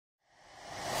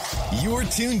You're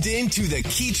tuned in to the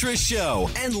Keetria Show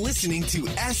and listening to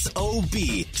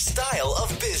SOB, Style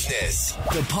of Business,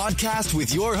 the podcast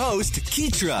with your host,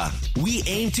 Keetria. We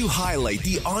aim to highlight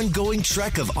the ongoing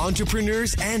trek of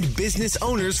entrepreneurs and business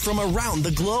owners from around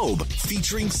the globe,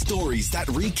 featuring stories that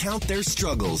recount their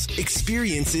struggles,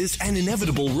 experiences, and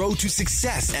inevitable road to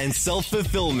success and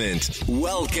self-fulfillment.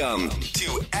 Welcome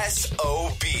to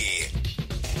SOB.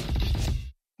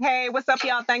 Hey, what's up,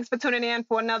 y'all? Thanks for tuning in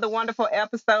for another wonderful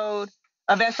episode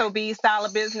of SOB Style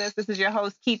of Business. This is your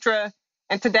host, Keetria,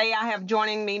 and today I have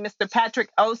joining me Mr. Patrick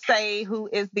Osei, who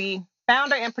is the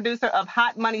founder and producer of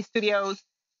Hot Money Studios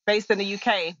based in the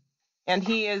UK. And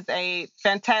he is a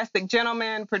fantastic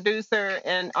gentleman, producer,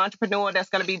 and entrepreneur that's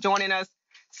going to be joining us,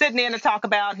 sitting in to talk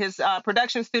about his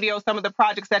production studio, some of the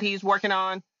projects that he's working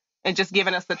on, and just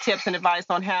giving us the tips and advice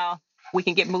on how we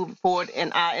can get moving forward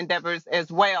in our endeavors as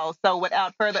well. So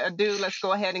without further ado, let's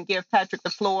go ahead and give Patrick the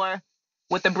floor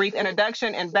with a brief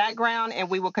introduction and background, and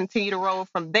we will continue to roll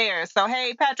from there. So,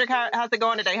 hey, Patrick, how's it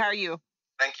going today? How are you?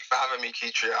 Thank you for having me,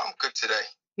 Keetria. I'm good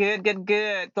today.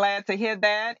 Good. Glad to hear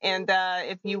that. And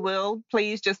if you will,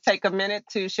 please just take a minute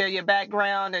to share your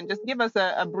background and just give us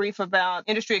a brief about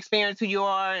industry experience, who you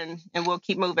are, and we'll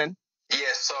keep moving.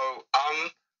 Yeah, so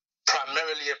I'm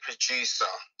primarily a producer,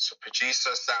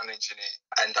 sound engineer,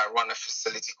 and I run a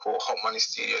facility called Hot Money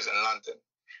Studios in London.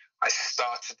 I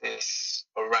started this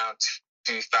around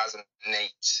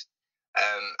 2008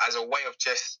 as a way of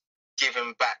just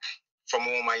giving back from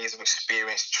all my years of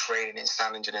experience training in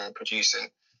sound engineering and producing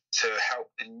to help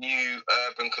the new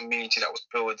urban community that was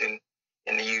building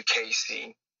in the UK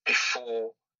scene.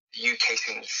 Before, the UK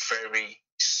scene was very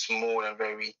small and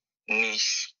very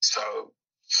niche. So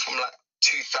from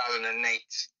 2008,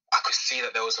 I could see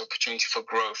that there was an opportunity for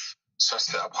growth. So I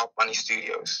set up Hot Money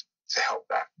Studios to help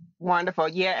that. Wonderful.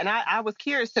 Yeah. And I was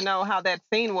curious to know how that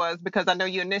scene was, because I know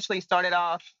you initially started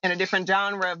off in a different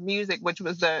genre of music, which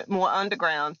was the more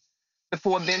underground,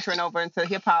 before venturing over into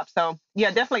hip hop. So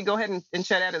yeah, definitely go ahead and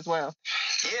share that as well.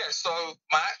 Yeah. So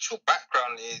my actual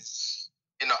background is,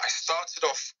 I started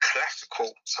off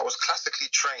classical. So I was classically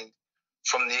trained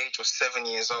from the age of 7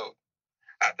 years old.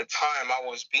 At the time, I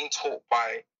was being taught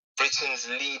by Britain's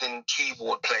leading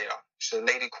keyboard player. She's a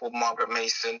lady called Margaret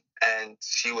Mason, and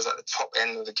she was at the top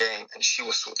end of the game, and she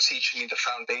was sort of teaching me the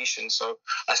foundation. So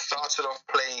I started off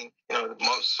playing, the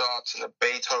Mozarts and the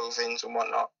Beethovens and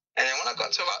whatnot. And then when I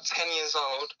got to about 10 years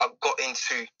old, I got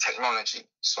into technology.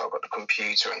 So I got the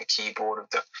computer and the keyboard with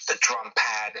the drum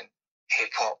pad and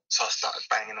hip-hop. So I started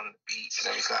banging on the beats and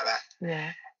everything like that.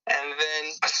 Yeah. And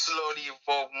then I slowly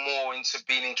evolved more into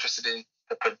being interested in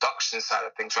the production side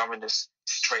of things rather than just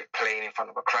straight playing in front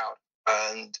of a crowd.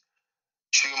 And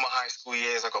during my high school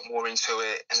years, I got more into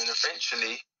it. And then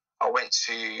eventually I went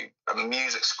to a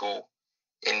music school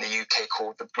in the UK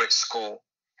called the Brit School.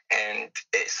 And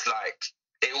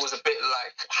it was a bit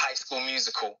like High School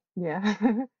Musical. Yeah.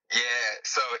 Yeah.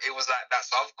 So it was like that.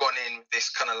 So I've gone in with this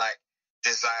kind of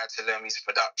desire to learn music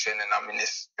production, and I'm in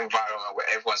this environment where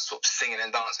everyone's sort of singing and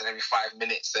dancing every 5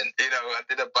 minutes, and I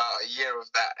did about a year of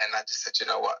that, and I just said, you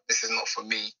know what, this is not for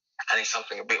me. I need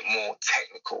something a bit more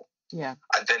technical. Yeah.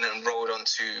 I then enrolled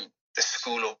onto the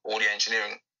School of Audio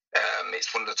Engineering.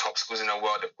 It's one of the top schools in the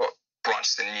world. They've got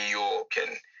branches in New York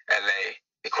and LA.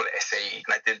 They call it SAE,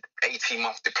 and I did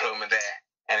 18-month diploma there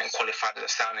and then qualified as a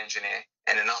sound engineer.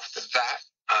 And then after that,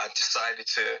 I decided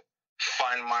to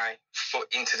find my foot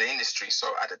into the industry.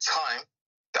 So at the time,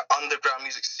 the underground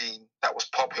music scene that was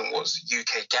popping was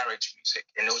UK garage music.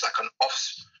 And it was like an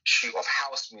offshoot of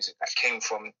house music that came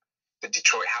from the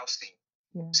Detroit house scene.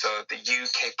 Yeah. So the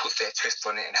UK put their twist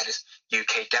on it and had this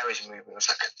UK garage movement. It was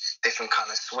like a different kind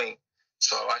of swing.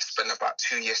 So I spent about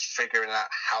 2 years figuring out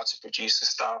how to produce the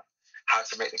stuff, how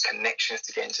to make the connections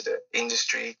to get into the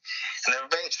industry. And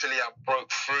eventually I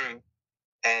broke through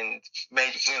and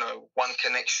made, one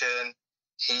connection.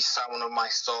 He sang one of my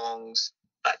songs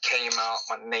that came out.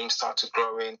 My name started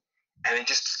growing, and it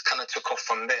just kind of took off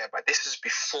from there. But this is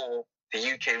before the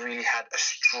UK really had a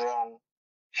strong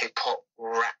hip-hop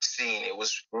rap scene. It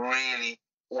was really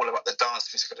all about the dance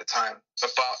music at the time.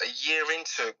 About a year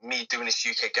into me doing this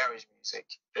UK garage music,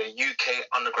 the UK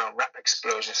underground rap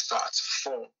explosion started to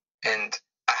form. And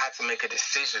I had to make a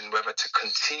decision whether to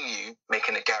continue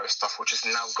making the garage stuff, which is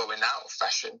now going out of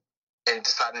fashion, and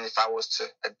deciding if I was to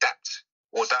adapt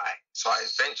or die. So I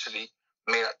eventually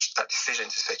made that decision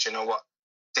to say, you know what,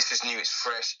 this is new, it's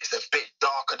fresh, it's a bit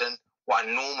darker than what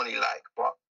I normally like,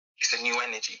 but it's a new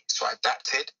energy. So I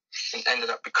adapted and ended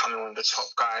up becoming one of the top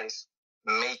guys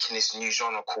making this new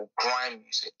genre called grime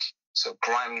music. So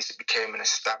grime music became an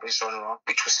established genre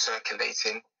which was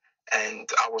circulating, and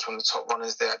I was one of the top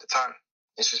runners there at the time.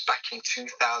 This was back in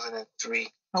 2003.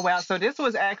 Oh, wow. So this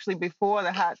was actually before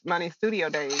the Hot Money Studio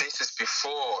days. This is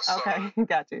before. So, okay,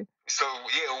 got you. So,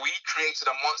 yeah, we created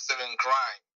a monster in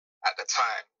grime at the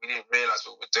time. We didn't realize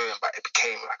what we were doing, but it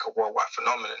became like a worldwide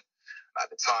phenomenon at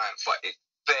the time. But it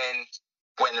then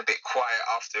went a bit quiet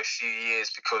after a few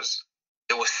years because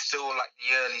it was still like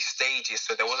the early stages,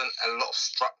 so there wasn't a lot of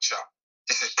structure.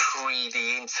 This is pre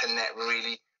the internet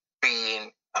really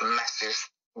being a massive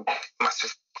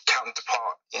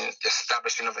counterpart in the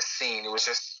establishing of a scene. It was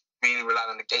just really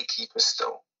relying on the gatekeepers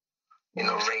still,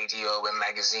 radio and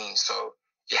magazines. So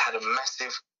it had a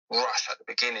massive rush at the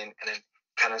beginning and then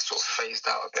kind of sort of phased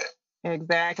out a bit.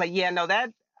 Exactly. Yeah, no,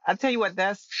 I tell you what,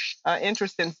 that's an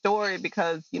interesting story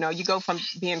because, you go from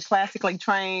being classically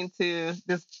trained to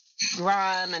this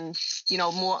grime and,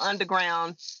 more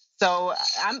underground. So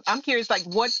I'm curious, like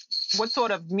what sort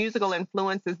of musical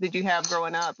influences did you have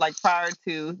growing up, like prior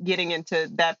to getting into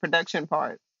that production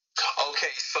part? Okay,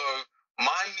 so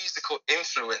my musical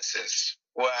influences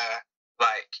were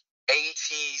like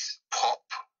 80s pop.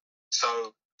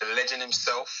 So the legend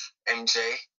himself, MJ,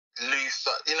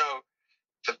 Luther,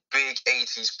 the big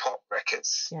 80s pop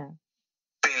records. Yeah.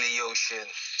 Billy Ocean.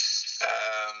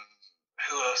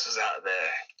 Who else was out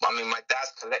there? I mean, my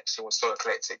dad's collection was so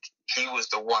eclectic. He was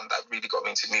the one that really got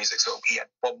me into music. So he had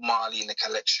Bob Marley in the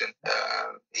collection.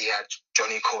 He had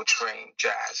Johnny Coltrane,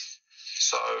 jazz.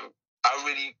 So I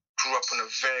really grew up on a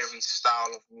varied style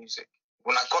of music.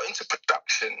 When I got into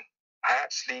production, I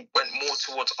actually went more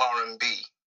towards R&B.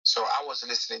 So I was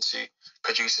listening to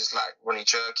producers like Ronnie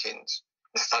Jerkins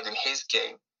and studying his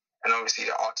game, and obviously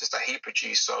the artists that he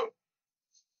produced. So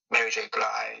Mary J.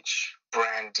 Blige,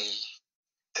 Brandy,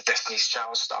 the Destiny's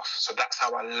Child stuff. So that's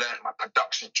how I learned my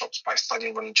production chops, by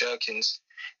studying Ronnie Jerkins.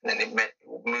 And then it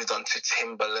moved on to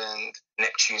Timbaland,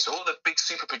 Neptune. So all the big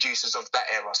super producers of that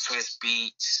era, Swizz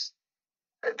Beatz,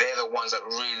 they're the ones that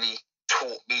really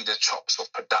taught me the chops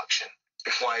of production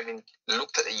before I even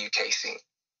looked at the UK scene.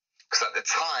 Because at the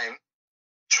time,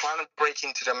 trying to break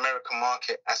into the American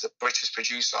market as a British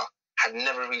producer had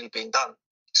never really been done.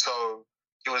 So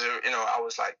it was, I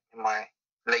was like in my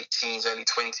late teens, early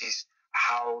 20s.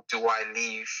 How do I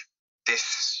leave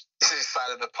this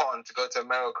side of the pond to go to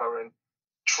America and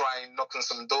try and knock on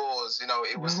some doors?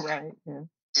 It was right. Yeah.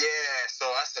 Yeah. So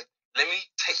I said, let me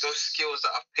take those skills that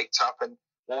I've picked up and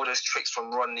all those tricks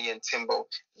from Rodney and Timbo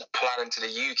and apply them to the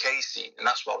UK scene, and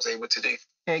that's what I was able to do.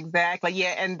 Exactly.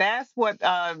 Yeah. And that's what,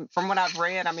 from what I've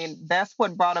read, I mean, that's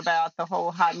what brought about the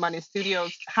whole Hot Money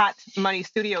Studios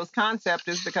concept,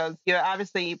 is because you're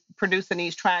obviously producing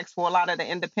these tracks for a lot of the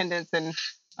independents and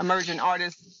emerging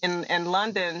artists in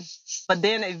London, but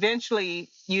then eventually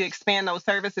you expand those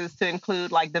services to include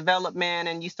like development,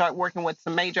 and you start working with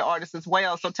some major artists as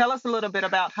well. So tell us a little bit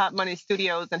about Hot Money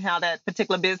Studios and how that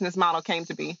particular business model came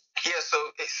to be. Yeah, so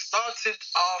it started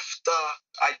after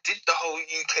I did the whole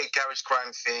UK garage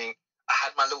grime thing. I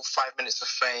had my little 5 minutes of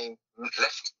fame,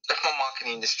 left my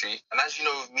marketing industry. And as you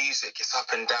know, with music, it's up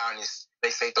and down.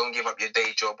 They say don't give up your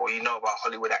day job, or about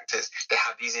Hollywood actors, they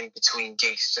have these in-between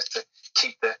gigs just to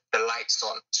keep the lights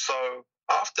on. So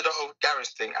after the whole garage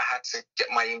thing, I had to get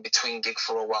my in-between gig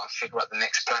for a while, figure out the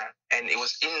next plan. And it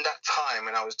was in that time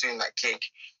when I was doing that gig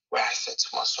where I said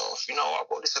to myself, I've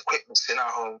got this equipment sitting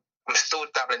at home. I'm still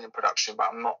dabbling in production, but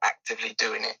I'm not actively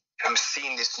doing it. And I'm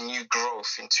seeing this new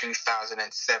growth in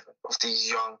 2007 of these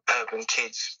young urban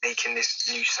kids making this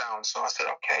new sound. So I said,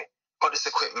 okay, I've got this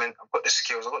equipment, I've got the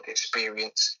skills, I've got the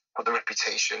experience, I've got the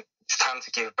reputation. It's time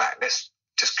to give back. Let's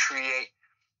just create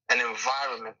an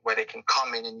environment where they can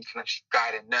come in and you can actually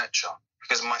guide and nurture.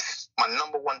 Because my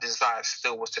number one desire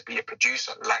still was to be a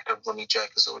producer, like a Ronnie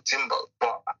Jerkins or a Timbo.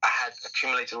 But I had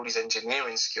accumulated all these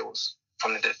engineering skills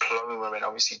from the diploma and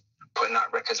obviously putting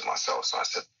out records myself. So I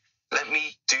said, let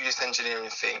me do this engineering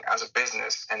thing as a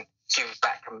business and give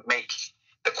back and make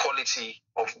the quality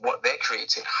of what they're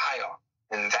creating higher.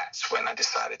 And that's when I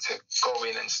decided to go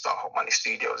in and start Hot Money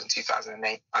Studios in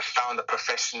 2008. I found a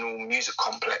professional music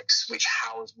complex which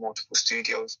housed multiple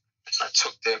studios. I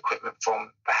took the equipment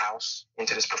from the house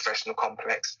into this professional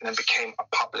complex and then became a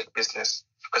public business.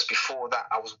 Because before that,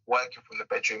 I was working from the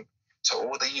bedroom. So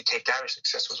all the UK garage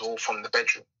success was all from the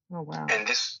bedroom. Oh, wow. And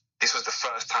this was the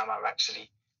first time I've actually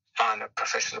found a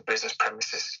professional business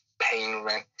premises, paying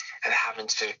rent, and having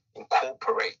to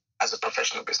incorporate as a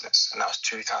professional business. And that was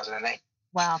 2008.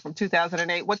 Wow, from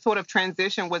 2008. What sort of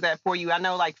transition was that for you? I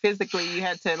know, like, physically you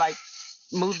had to, like,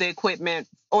 move the equipment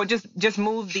or just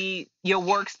move your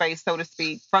workspace, so to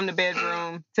speak, from the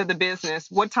bedroom to the business.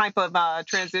 What type of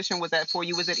transition was that for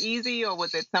you? Was it easy, or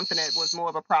was it something that was more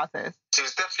of a process? It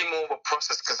was definitely more of a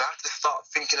process because I had to start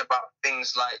thinking about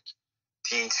things like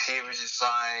the interior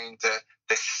design,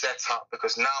 the setup,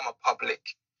 because now I'm a public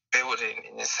building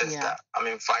in the sense that I'm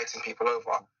inviting people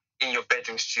over. In your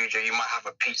bedroom studio, you might have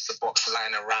a pizza box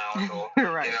lying around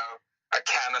or, right. you know, a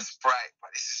can of Sprite,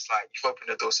 but this is like, you've opened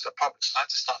the doors to the public. So I had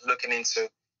to start looking into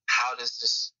how does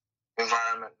this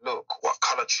environment look? What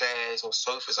color chairs or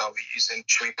sofas are we using?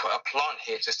 Should we put a plant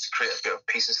here just to create a bit of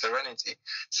peace and serenity?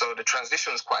 So the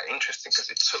transition was quite interesting because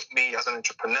it took me as an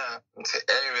entrepreneur into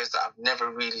areas that I've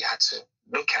never really had to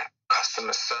look at.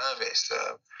 Customer service,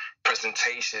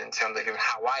 presentation in terms of even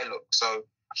how I look. So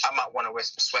I might want to wear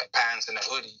some sweatpants and a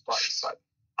hoodie, but it's like,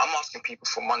 I'm asking people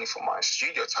for money for my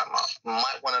studio time. I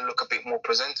might want to look a bit more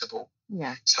presentable.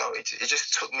 Yeah. So it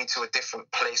just took me to a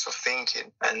different place of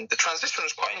thinking. And the transition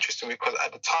was quite interesting because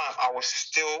at the time I was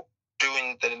still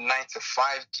doing the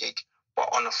 9-to-5 gig, but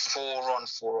on a 4-on,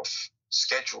 4-off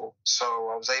schedule. So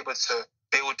I was able to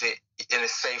build it in a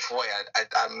safe way.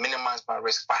 I minimized my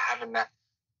risk by having that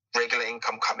regular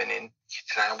income coming in, and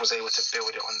I was able to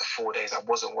build it on the 4 days I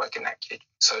wasn't working that gig.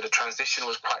 So the transition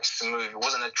was quite smooth. It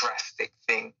wasn't a drastic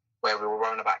thing where we were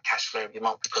worrying about cash flow every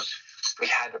month because we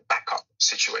had a backup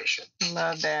situation.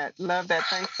 Love that. Love that.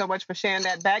 Thanks so much for sharing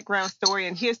that background story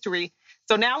and history.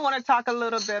 So now I want to talk a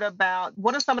little bit about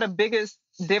what are some of the biggest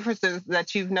differences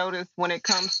that you've noticed when it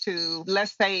comes to,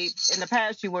 let's say, in the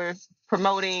past you were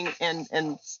promoting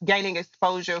and gaining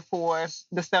exposure for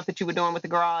the stuff that you were doing with the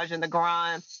garage and the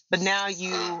grime, but now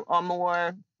you are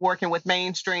more working with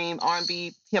mainstream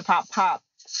R&B, hip hop, pop.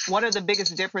 What are the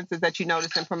biggest differences that you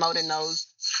notice in promoting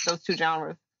those two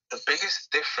genres? The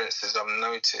biggest differences I've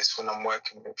noticed when I'm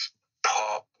working with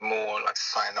pop, more like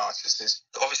signed artists, is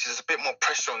obviously there's a bit more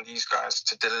pressure on these guys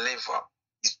to deliver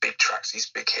these big tracks, these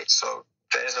big hits. So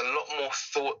there's a lot more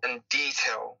thought and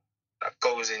detail that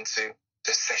goes into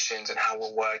the sessions and how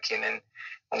we're working and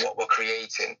what we're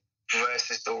creating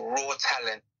versus the raw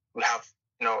talent who have,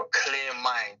 you know, a clear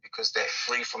mind because they're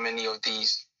free from any of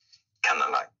these kind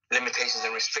of like limitations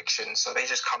and restrictions. So they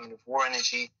just come in with raw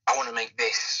energy. I want to make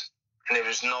this. And there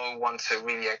is no one to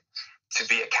really to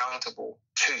be accountable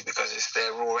to because it's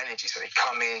their raw energy. So they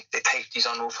come in, they take these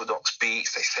unorthodox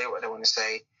beats, they say what they want to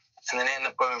say, and then they end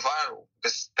up going viral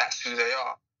because that's who they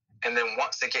are. And then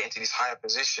once they get into these higher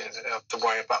positions, they have to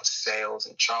worry about sales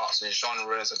and charts and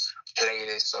genres and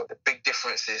playlists. So the big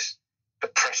difference is the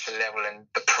pressure level and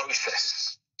the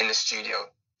process in the studio.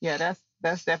 Yeah,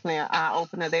 that's definitely an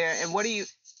eye-opener there. And what do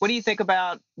you think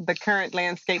about the current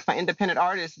landscape for independent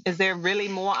artists? Is there really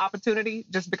more opportunity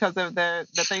just because of the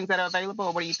things that are available,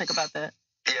 or what do you think about that?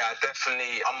 Yeah,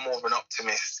 definitely. I'm more of an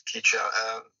optimist, Keetria.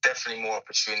 Definitely more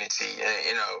opportunity.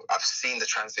 You know, I've seen the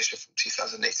transition from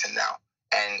 2008 to now.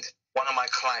 And one of my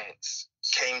clients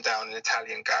came down, an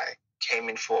Italian guy, came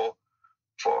in for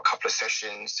a couple of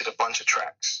sessions, did a bunch of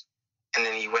tracks. And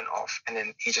then he went off and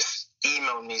then he just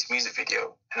emailed me his music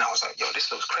video. And I was like, yo,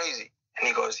 this looks crazy. And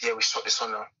he goes, yeah, we shot this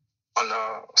on a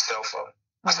cell phone.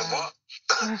 I said, what?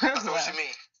 I said, what do you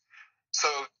mean? So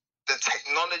the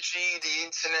technology, the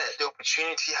internet, the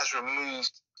opportunity has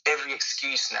removed every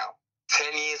excuse now.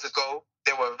 10 years ago,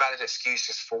 there were valid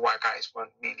excuses for why guys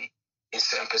weren't really in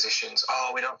certain positions.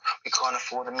 Oh, we can't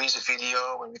afford a music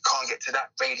video and we can't get to that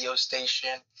radio station.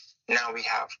 Now we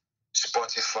have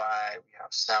Spotify, we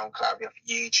have SoundCloud, we have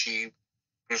YouTube.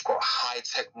 We've got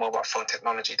high-tech mobile phone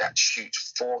technology that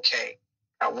shoots 4K.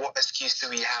 Now, what excuse do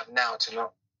we have now to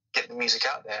not get the music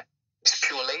out there? It's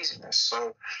pure laziness.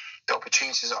 So the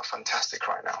opportunities are fantastic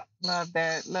right now. Love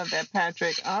that,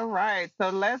 Patrick. All right, so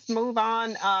let's move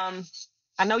on.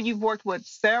 I know you've worked with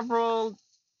several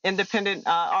independent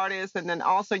artists, and then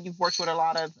also you've worked with a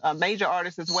lot of major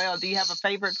artists as well. Do you have a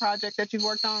favorite project that you've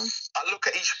worked on? I look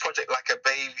at each project like a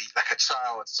baby, like a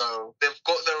child. So they've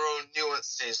got their own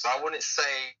nuances. So I wouldn't say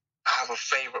I have a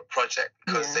favorite project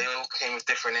because they all came with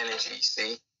different energies,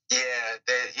 see? Yeah,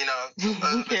 they're, you know...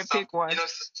 you can't pick one. You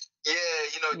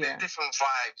know, they're different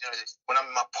vibes. You know, when I'm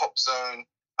in my pop zone,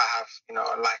 I have, you know,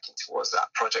 a liking towards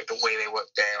that project, the way they work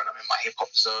there. When I'm in my hip-hop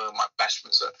zone, my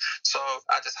bashment zone. So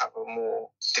I just have a more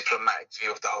diplomatic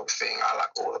view of the whole thing. I like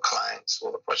all the clients,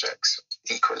 all the projects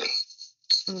equally.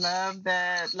 Love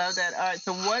that. All right.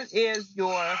 So what is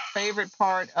your favorite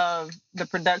part of the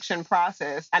production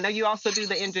process? I know you also do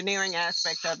the engineering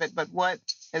aspect of it, but what,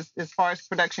 as far as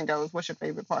production goes, what's your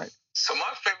favorite part? So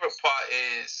my favorite part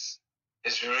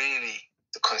is really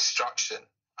the construction.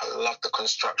 I love the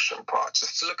construction part.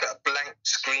 Just to look at a blank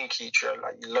screen, Keetria,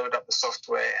 like you load up the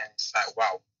software and it's like,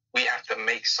 wow, we have to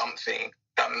make something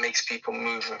that makes people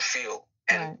move and feel.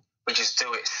 And we just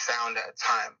do it sound at a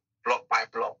time, block by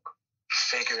block,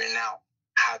 figuring out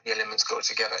how how the elements go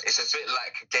together. It's a bit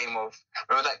like a game of,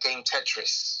 remember that game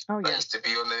Tetris? Oh, yeah. That used to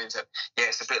be on the Nintendo. Yeah,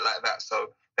 it's a bit like that. So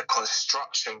the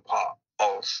construction part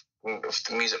of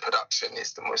the music production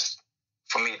is the most,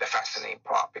 for me, the fascinating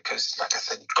part, because like I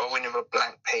said, you go in with a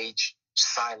blank page,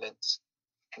 silence,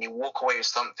 and you walk away with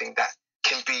something that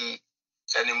can be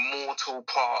an immortal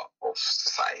part of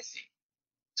society.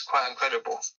 It's quite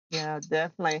incredible. Yeah,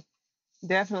 definitely.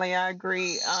 Definitely, I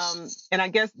agree. And I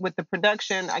guess with the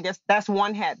production, I guess that's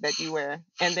one hat that you wear.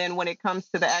 And then when it comes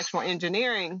to the actual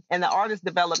engineering and the artist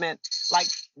development, like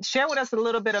share with us a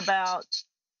little bit about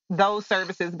those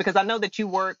services, because I know that you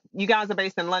guys are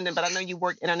based in London, but I know you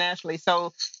work internationally.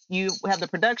 So you have the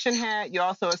production hat, you're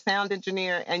also a sound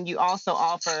engineer, and you also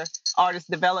offer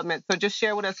artist development. So just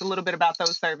share with us a little bit about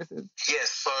those services. Yes,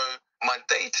 so my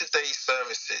day-to-day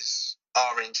services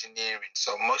are engineering.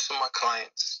 So most of my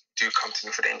clients do come to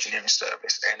me for the engineering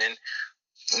service. And then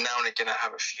now and again, I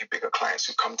have a few bigger clients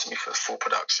who come to me for the full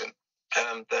production.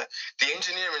 The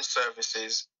engineering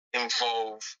services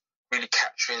involve really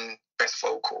capturing best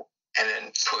vocal and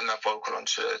then putting that vocal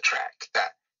onto a track that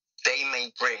they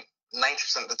may bring.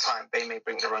 90% of the time, they may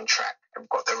bring their own track. They've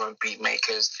got their own beat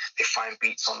makers. They find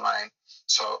beats online.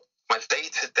 So my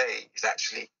day-to-day is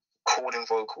actually recording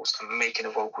vocals and making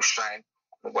a vocal shine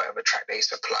on whatever track they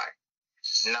supply.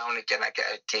 Now and again, I get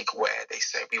a gig where they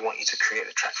say, we want you to create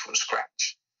a track from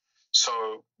scratch.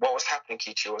 So what was happening,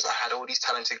 Keetria, was I had all these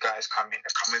talented guys come in,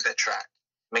 they come with their track,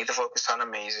 make the vocals sound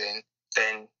amazing.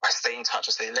 Then I stay in touch.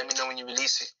 I say, let me know when you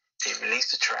release it. They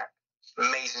release the track,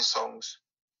 amazing songs,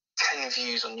 10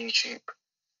 views on YouTube,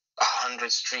 100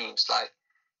 streams, like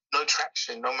no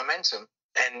traction, no momentum.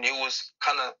 And it was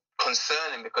kind of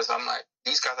concerning because I'm like,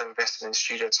 these guys are invested in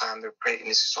studio time, they're creating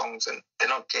these songs and they're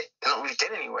not really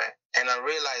getting anywhere. And I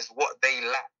realized what they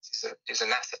lacked is an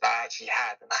asset I actually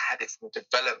had, and I had it from the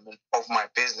development of my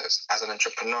business as an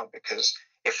entrepreneur, because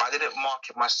if I didn't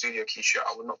market my studio, Keetria,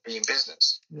 I would not be in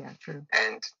business. Yeah, true.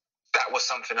 And that was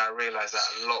something I realized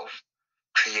that a lot of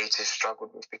creatives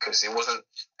struggled with, because it wasn't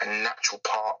a natural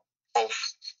part of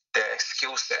their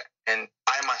skill set. And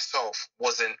I myself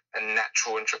wasn't a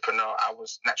natural entrepreneur. I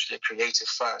was naturally a creative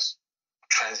first,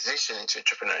 transition into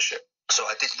entrepreneurship. So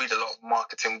I did read a lot of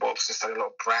marketing books and studied a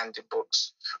lot of branding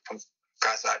books from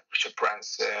guys like Richard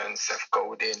Branson, Seth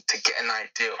Godin, to get an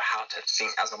idea of how to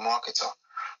think as a marketer.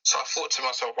 So I thought to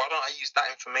myself, why don't I use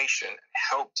that information and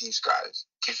help these guys,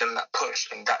 give them that push?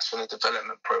 And that's when the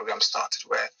development program started,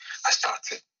 where I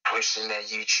started pushing their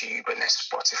YouTube and their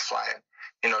Spotify and,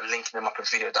 linking them up with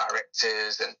video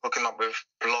directors and hooking up with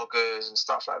bloggers and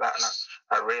stuff like that. And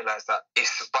I realized that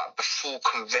it's about the full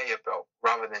conveyor belt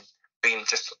rather than being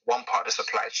just one part of the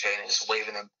supply chain and just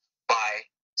waving them by.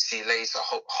 See you later.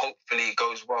 Hopefully it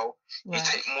goes well. Right. You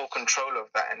take more control of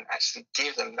that and actually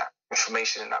give them that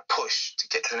information and that push to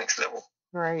get to the next level.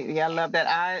 Right. Yeah, I love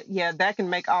that. That can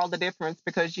make all the difference,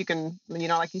 because you can,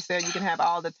 like you said, you can have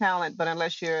all the talent, but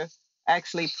unless you're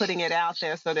actually putting it out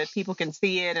there so that people can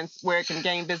see it and where it can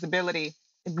gain visibility,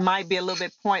 it might be a little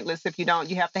bit pointless if you don't.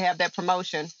 You have to have that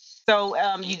promotion. So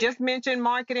you just mentioned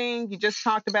marketing. You just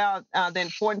talked about the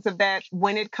importance of that.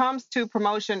 When it comes to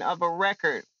promotion of a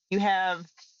record, you have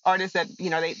artists that,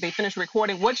 they finish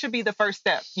recording. What should be the first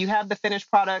step? You have the finished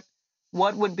product.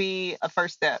 What would be a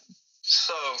first step?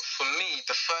 So for me,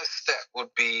 the first step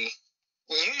would be,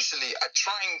 usually I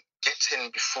try and get in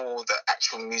before the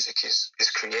actual music is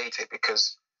created,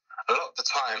 because a lot of the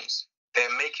times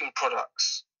they're making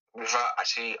products without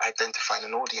actually identifying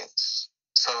an audience.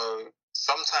 So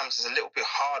sometimes it's a little bit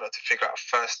harder to figure out a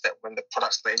first step when the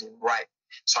product's not even right.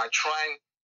 So I try and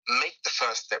make the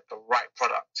first step the right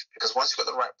product, because once you've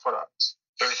got the right product,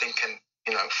 everything can,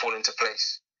 fall into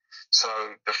place. So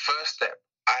the first step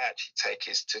I actually take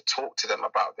is to talk to them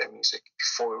about their music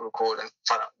before we record and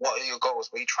find out what are your goals,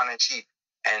 what are you trying to achieve.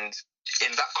 And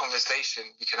in that conversation,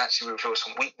 you can actually reveal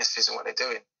some weaknesses in what they're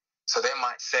doing. So they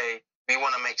might say, we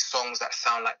want to make songs that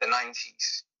sound like the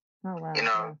 90s,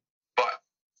 but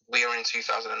we are in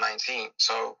 2019.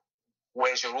 So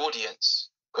where's your audience?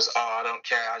 Because, I don't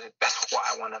care. That's what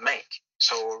I want to make.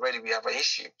 So already we have an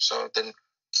issue. So then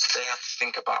they have to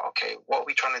think about, okay, what are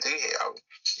we trying to do here?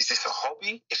 Is this a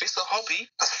hobby? If it's a hobby,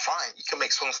 that's fine. You can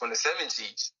make songs from the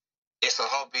 70s. It's a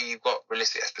hobby, you've got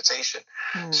realistic expectation.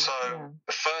 The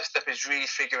first step is really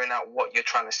figuring out what you're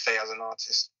trying to say as an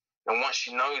artist. And once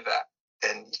you know that,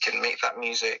 then you can make that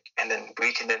music, and then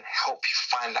we can then help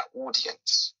you find that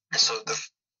audience. And so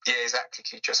exactly,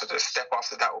 Keetria. So the step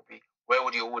after that will be, where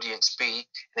would your audience be?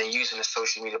 And then using the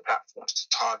social media platforms to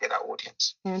target that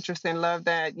audience. Interesting. Love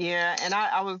that. Yeah. And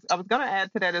I was going to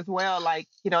add to that as well. Like,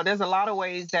 there's a lot of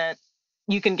ways that,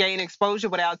 you can gain exposure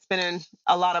without spending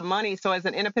a lot of money. So as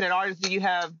an independent artist, do you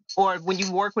have, or when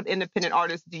you work with independent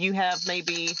artists, do you have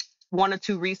maybe one or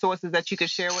two resources that you could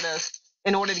share with us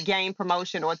in order to gain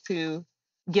promotion or to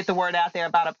get the word out there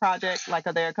about a project? Like,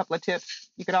 are there a couple of tips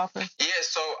you could offer? Yeah,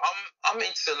 so I'm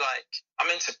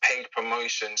into paid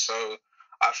promotion. So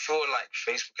I feel like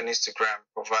Facebook and Instagram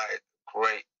provide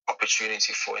great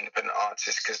opportunity for independent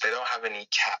artists because they don't have any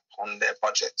cap on their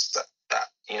budgets that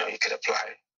you could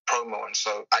apply promo. And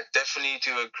so I definitely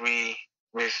do agree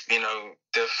with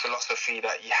the philosophy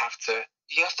that you have to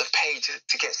pay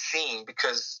to get seen,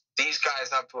 because these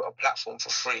guys have built a platform for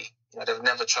free. They've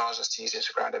never charged us to use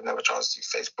Instagram. They've never charged us to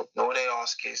use Facebook. And all they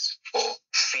ask is for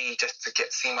fee just to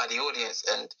get seen by the audience.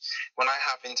 And when I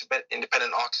have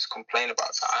independent artists complain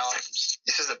about that, I ask,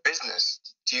 this is a business.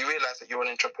 Do you realize that you're an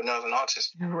entrepreneur as an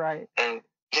artist? Right. And,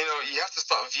 you have to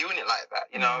start viewing it like that,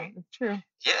 It's true.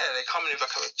 Yeah, they come in with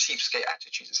like a cheapskate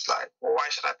attitude. It's like, well, why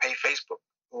should I pay Facebook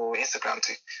or Instagram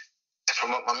to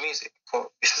promote my music?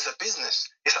 Well, this is a business.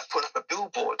 It's like putting up a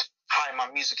billboard. Hi, my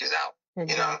music is out.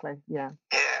 Exactly. Yeah.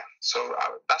 Yeah. So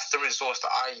that's the resource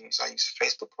that I use. I use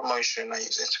Facebook promotion. I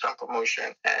use Instagram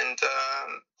promotion, and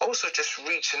also just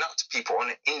reaching out to people on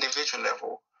an individual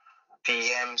level.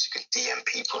 DMs. You can DM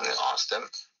people and then ask them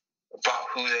about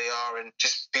who they are, and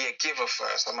just be a giver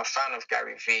first. I'm a fan of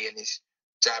Gary Vee and his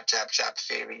jab, jab, jab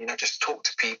theory. Just talk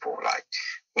to people. Like,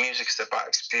 music is about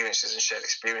experiences and shared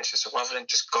experiences. So rather than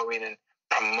just go in and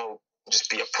promote, just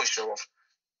be a pusher of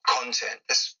content,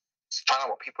 just find out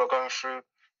what people are going through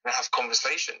and have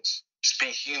conversations. Just be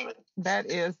human. That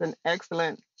is an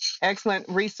excellent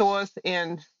resource,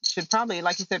 and should probably,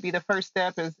 like you said, be the first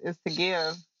step is to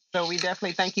give. So we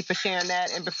definitely thank you for sharing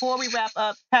that. And before we wrap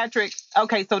up, Patrick,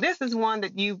 okay, so this is one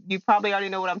that you probably already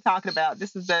know what I'm talking about.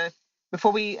 This is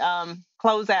before we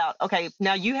close out. Okay,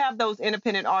 now you have those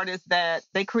independent artists that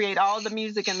they create all the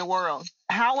music in the world.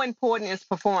 How important is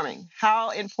performing? How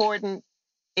important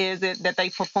is it that they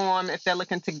perform if they're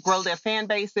looking to grow their fan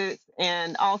bases?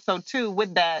 And also, too,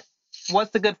 with that,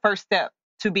 what's the good first step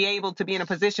to be able to be in a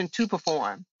position to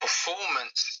perform?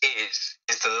 Performance is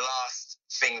the last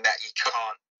thing that you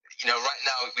can't. Right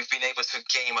now we've been able to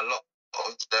game a lot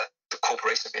of the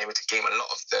corporations have been able to game a lot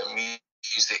of the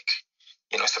music,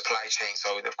 supply chain.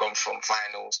 So they've gone from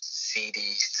vinyls to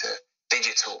CDs to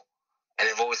digital, and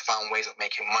they've always found ways of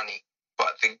making money.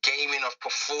 But the gaming of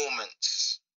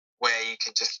performance, where you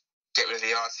can just get rid of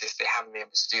the artist, they haven't been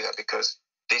able to do that, because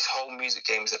this whole music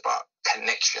game is about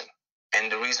connection. And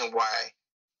the reason why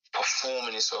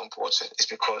performing is so important is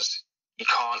because you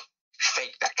can't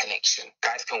fake that connection.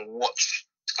 Guys can watch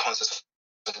concerts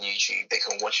on YouTube, they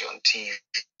can watch it on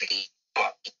TV,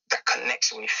 but that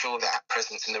connection, when you feel that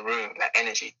presence in the room, that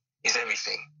energy, is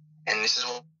everything. And this is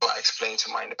what I explain to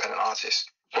my independent artists.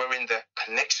 We're in the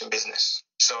connection business.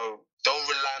 So don't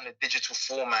rely on the digital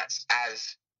formats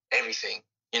as everything.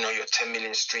 Your 10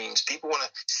 million streams. People want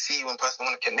to see you in person,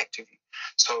 want to connect with you.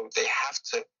 So they have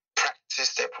to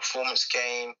practice their performance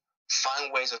game,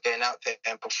 find ways of getting out there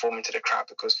and performing to the crowd,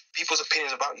 because people's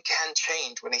opinions about you can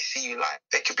change when they see you live.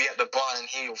 They could be at the bar and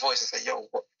hear your voice and say, yo,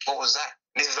 what was that?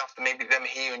 This is after maybe them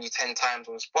hearing you 10 times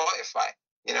on Spotify.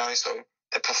 So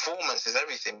the performance is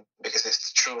everything, because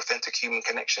it's the true, authentic human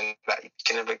connection that you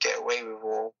can never get away with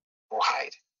or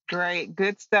hide. Great.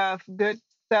 Good stuff.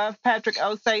 Patrick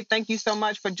Osei, thank you so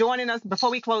much for joining us. Before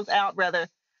we close out,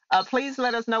 please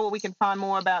let us know where we can find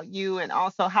more about you, and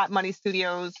also Hot Money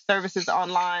Studios services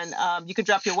online. You can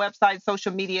drop your website,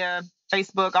 social media,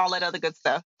 Facebook, all that other good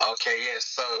stuff. Okay, yes.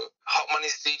 So Hot Money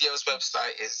Studios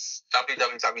website is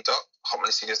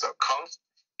www.hotmoneystudios.com.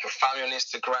 You can find me on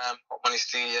Instagram, Hot Money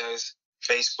Studios,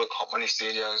 Facebook, Hot Money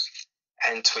Studios,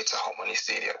 and Twitter, Hot Money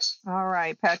Studios. All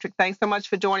right, Patrick, thanks so much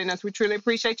for joining us. We truly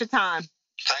appreciate your time.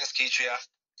 Thanks, Keetria.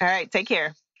 All right, take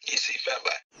care. You too.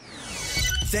 Bye-bye.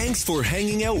 Thanks for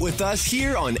hanging out with us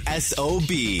here on SOB.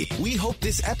 We hope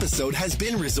this episode has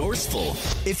been resourceful.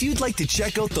 If you'd like to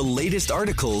check out the latest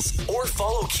articles or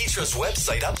follow Keetria's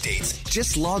website updates,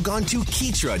 just log on to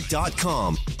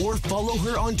Keetria.com or follow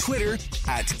her on Twitter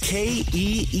at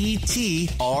KEETRIA.